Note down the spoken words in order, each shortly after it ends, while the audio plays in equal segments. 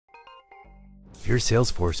If your sales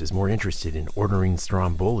force is more interested in ordering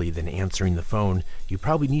Stromboli than answering the phone, you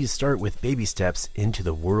probably need to start with baby steps into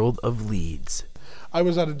the world of leads. I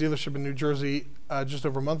was at a dealership in New Jersey just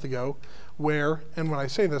over a month ago where, and when I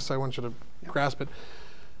say this, I want you to grasp it,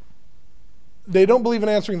 they don't believe in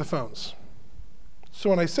answering the phones. So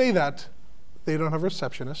when I say that, they don't have a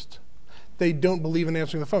receptionist. They don't believe in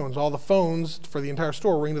answering the phones. All the phones for the entire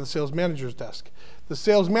store ring to the sales manager's desk. The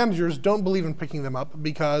sales managers don't believe in picking them up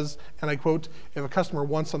because, and I quote, if a customer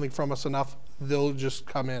wants something from us enough, they'll just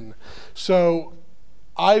come in. So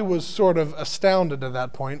I was sort of astounded at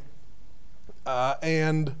that point,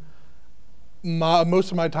 and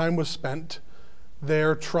most of my time was spent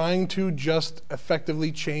there trying to just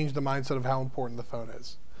effectively change the mindset of how important the phone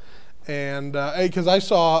is. And because I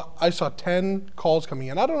saw 10 calls coming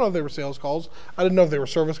in. I don't know if they were sales calls. I didn't know if they were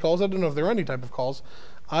service calls. I didn't know if they were any type of calls.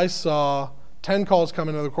 I saw 10 calls come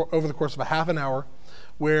in over the course of a half an hour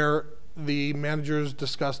where the managers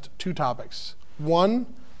discussed two topics. One,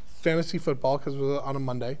 fantasy football, because it was on a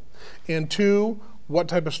Monday. And two, what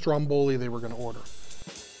type of Stromboli they were going to order.